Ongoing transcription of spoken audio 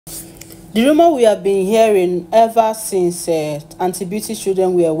The rumor we have been hearing ever since Auntie Beauty's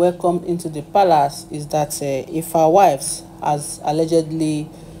children were welcomed into the palace is that if our wives, as allegedly,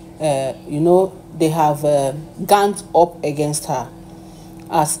 they have ganged up against her,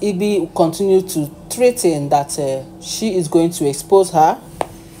 as Igby continued to threaten that she is going to expose her,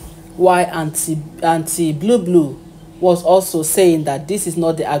 while Auntie Blue Blue was also saying that this is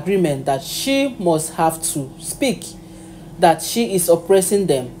not the agreement, that she must have to speak, that she is oppressing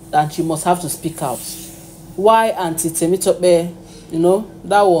them, and she must have to speak out. Why Auntie Temitope,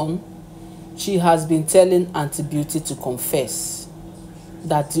 that one, she has been telling Auntie Beauty to confess,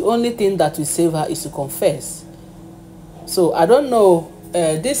 that the only thing that will save her is to confess. So I don't know,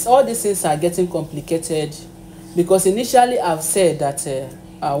 all these things are getting complicated, because initially I've said that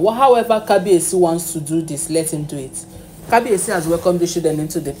however Kabiyesi wants to do this, let him do it. Kabiyesi has welcomed the children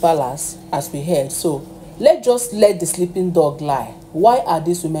into the palace, as we heard. So let's just let the sleeping dog lie. Why are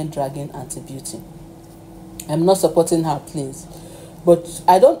these women dragging Auntie Beauty? I'm not supporting her, please, but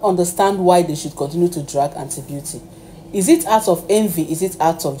I don't understand why they should continue to drag Auntie Beauty. Is it out of envy? Is it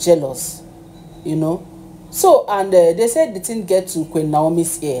out of jealous? So, and they said the thing get to Queen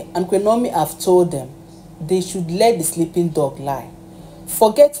Naomi's ear, and Queen Naomi have told them they should let the sleeping dog lie.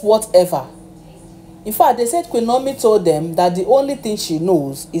 Forget whatever. In fact, they said Queen Naomi told them that the only thing she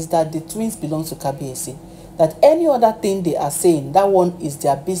knows is that the twins belong to Kabiyesi. That any other thing they are saying, that one is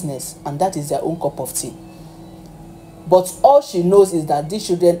their business, and that is their own cup of tea. But all she knows is that these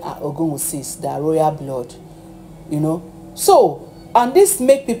children are Ogunwusis, they are royal blood. So, and this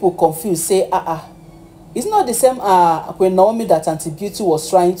make people confused, say, it's not the same Queen Naomi that Auntie Beauty was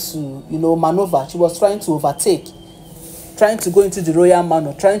trying to, maneuver. She was trying to overtake, trying to go into the royal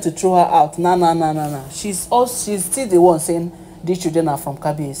manor, trying to throw her out. Nah. She's still the one saying these children are from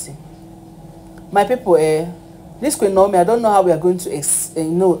Kabiyesi. My people, this Queen Naomi, I don't know how we are going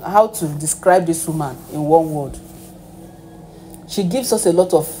to, how to describe this woman in one word. She gives us a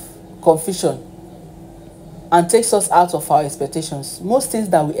lot of confusion and takes us out of our expectations. Most things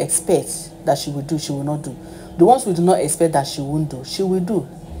that we expect that she will do, she will not do. The ones we do not expect that she won't do, she will do.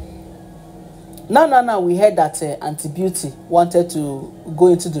 Now, we heard that Auntie Beauty wanted to go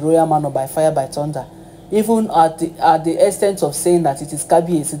into the royal manor by fire, by thunder. Even at the extent of saying that it is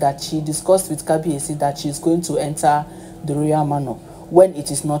Kabiyesi, that she discussed with Kabiyesi that she is going to enter the royal manor, when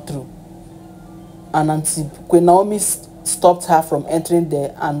it is not true. And Queen Naomi stopped her from entering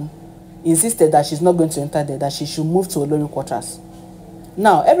there and insisted that she's not going to enter there, that she should move to Olori quarters.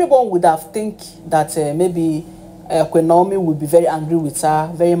 Now, everyone would have think that maybe Queen Naomi would be very angry with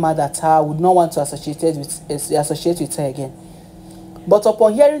her, very mad at her, would not want to associate with her again. But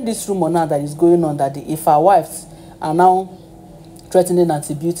upon hearing this rumor now that is going on, that if her wives are now threatening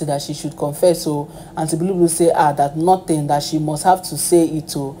Auntie Beauty that she should confess, so Auntie Blue will say that nothing, that she must have to say it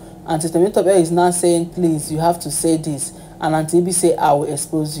to. Auntie Temitope is now saying, please, you have to say this, and Auntie Ibi say, I will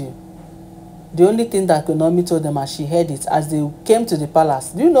expose you. The only thing that Queen Naomi told them as she heard it, as they came to the palace,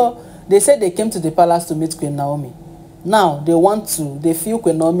 they said they came to the palace to meet Queen Naomi. Now they feel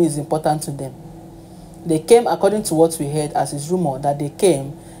Queen Naomi is important to them. They came, according to what we heard as is rumor, that they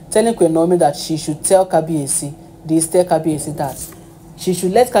came telling Queen Naomi that she should tell Kabiyesi that she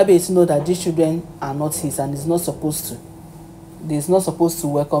should let Kabiyesi know that these children are not his, and is not supposed to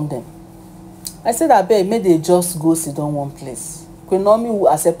welcome them. I said, I beg, may they just go sit down one place. Queen Naomi, who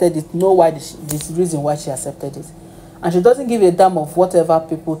accepted it, know why this reason why she accepted it, and she doesn't give a damn of whatever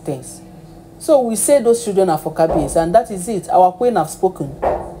people think. So we say those children are for Kabiyesi, and that is it. Our queen have spoken.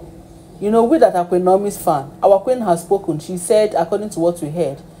 We that are Queen Naomi's fan, our queen has spoken. She said, according to what we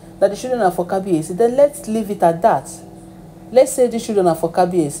heard, that the children are for Kabiyesi. Then let's leave it at that. Let's say the children are for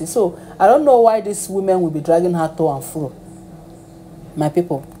Kabiyesi. So I don't know why these women will be dragging her to and fro. My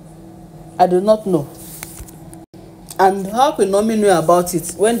people, I do not know. And how Queen Naomi knew about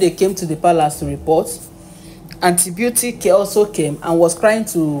it, when they came to the palace to report, Auntie Beauty also came and was crying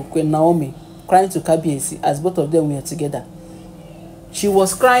to Queen Naomi, crying to Kabiyesi, as both of them were together. She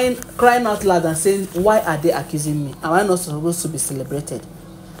was crying out loud and saying, why are they accusing me? Am I not supposed to be celebrated?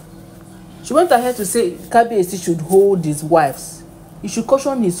 She went ahead to say Kabiyesi should hold his wives. He should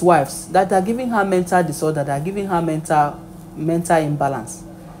caution his wives that they are giving her mental disorder, they are giving her mental imbalance.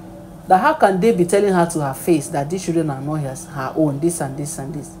 That how can they be telling her to her face that these children are not her own, this and this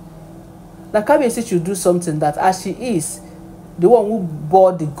and this. That Kabiyesi should do something, that as she is the one who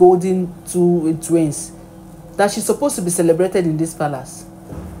bore the golden twins, that she's supposed to be celebrated in this palace,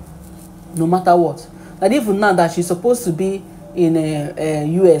 no matter what. That even now that she's supposed to be in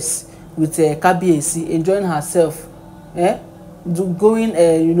US with Kabiyesi, enjoying herself, going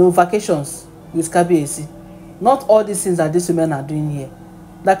vacations with Kabiyesi. Not all these things that these women are doing here.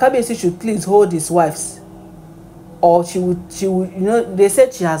 that Kabiyesi should please hold his wives, or she would, they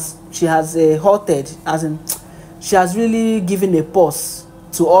said she has halted, as in she has really given a pause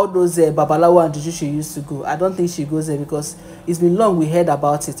to all those babalawo and juju she used to go. I don't think she goes there, because it's been long we heard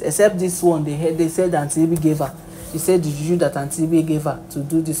about it, except this one they said Aunty Ibi gave her. She said the juju that Aunty Ibi gave her to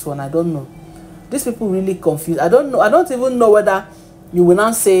do this one. I don't know. These people really confused. I don't know. I don't even know whether you will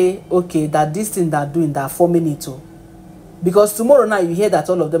now say, okay, that this thing they're doing, they're forming it too. Because tomorrow night you hear that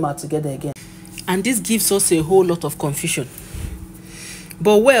all of them are together again. And this gives us a whole lot of confusion.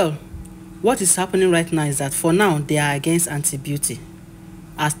 But well, what is happening right now is that for now, they are against Aunty Beauty,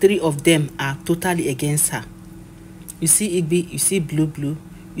 as 3 of them are totally against her. You see Igbi, you see Blue,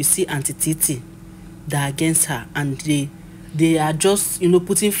 you see Aunty Titi, they are against her, and they are just,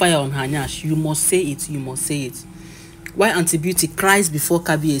 putting fire on her nyash. You must say it, you must say it. Why Aunty Beauty cries before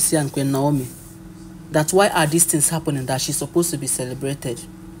Kabiyesi and Queen Naomi? That's why are these things happening, that she's supposed to be celebrated.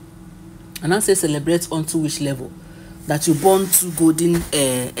 And I say celebrate onto which level? That you born 2 golden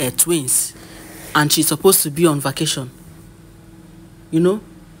twins, and she's supposed to be on vacation.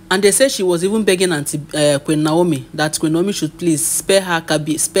 And they say she was even begging Queen Naomi that Queen Naomi should please spare him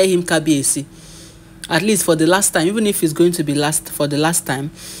Kabiyesi, at least for the last time. Even if it's going to be for the last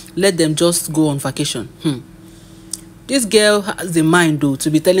time, let them just go on vacation. This girl has the mind, though, to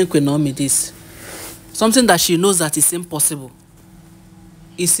be telling Queen Naomi this. Something that she knows that is impossible.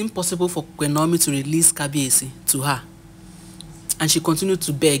 It's impossible for Queen Naomi to release Kabiyesi to her. And she continued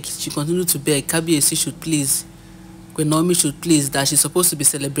to beg. She continued to beg. Kabiyesi should please. Queen Naomi should please. That she's supposed to be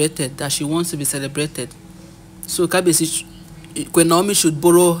celebrated. That she wants to be celebrated. So Queen Naomi should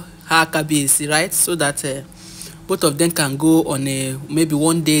borrow her Kabiyesi, right? So that both of them can go on a maybe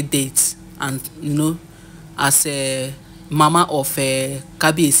one-day date. And, as a mama of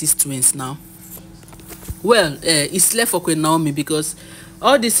Kabiyesi's twins now. Well, it's left for Queen Naomi, because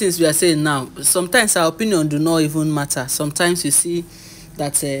all these things we are saying now, sometimes our opinion do not even matter. Sometimes you see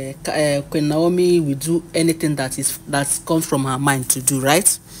that Queen Naomi will do anything that comes from her mind to do,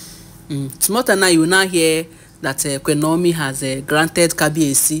 right? Tomorrow night you will now hear that Queen Naomi has granted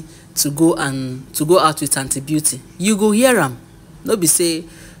Kabiyesi to go out with Aunty Beauty. You go hear am. No be say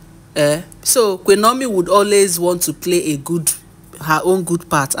so Queen Naomi would always want to play her own good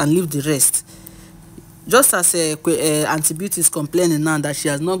part and leave the rest. Just as Aunty Beauty is complaining now that she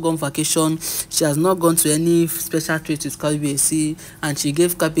has not gone vacation, she has not gone to any special treat with Kabiyesi, and she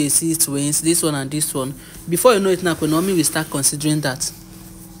gave Kabiyesi twins, this one and this one. Before you know it now, Queen Naomi will start considering that.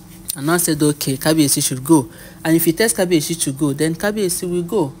 And now said, okay, Kabiyesi should go. And if he tells Kabiyesi to go, then Kabiyesi will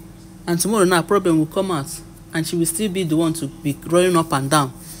go. And tomorrow now, a problem will come out. And she will still be the one to be running up and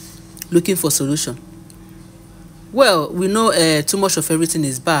down, looking for solution. Well, we know too much of everything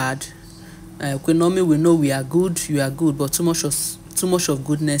is bad. Queen Naomi, we know we are good, you are good, but too much of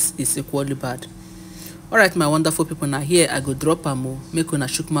goodness is equally bad. Alright, my wonderful people, now here I go drop a more, make una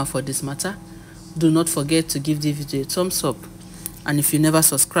shukma for this matter. Do not forget to give the video a thumbs up. And if you never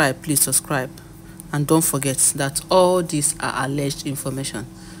subscribe, please subscribe. And don't forget that all these are alleged information.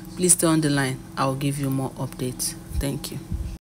 Please stay on the line. I'll give you more updates. Thank you.